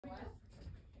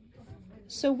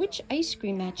So which ice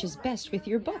cream matches best with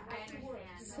your book?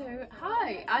 So,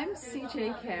 hi, I'm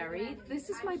CJ Carey. This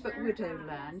is my book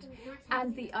Widowland,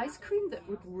 and the ice cream that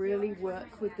would really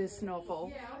work with this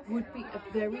novel would be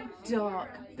a very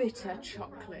dark, bitter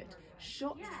chocolate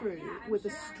shot through with a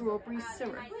strawberry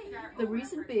syrup. The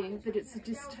reason being that it's a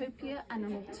dystopia and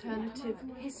an alternative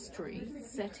history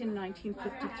set in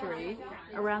 1953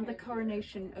 around the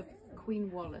coronation of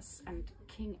Queen Wallis and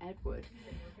King Edward.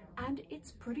 And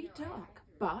it's pretty dark,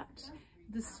 but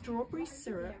the strawberry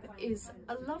syrup is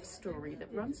a love story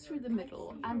that runs through the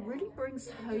middle and really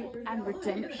brings hope and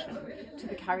redemption to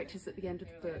the characters at the end of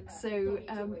the book. So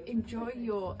enjoy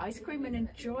your ice cream and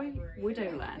enjoy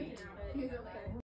Widowland.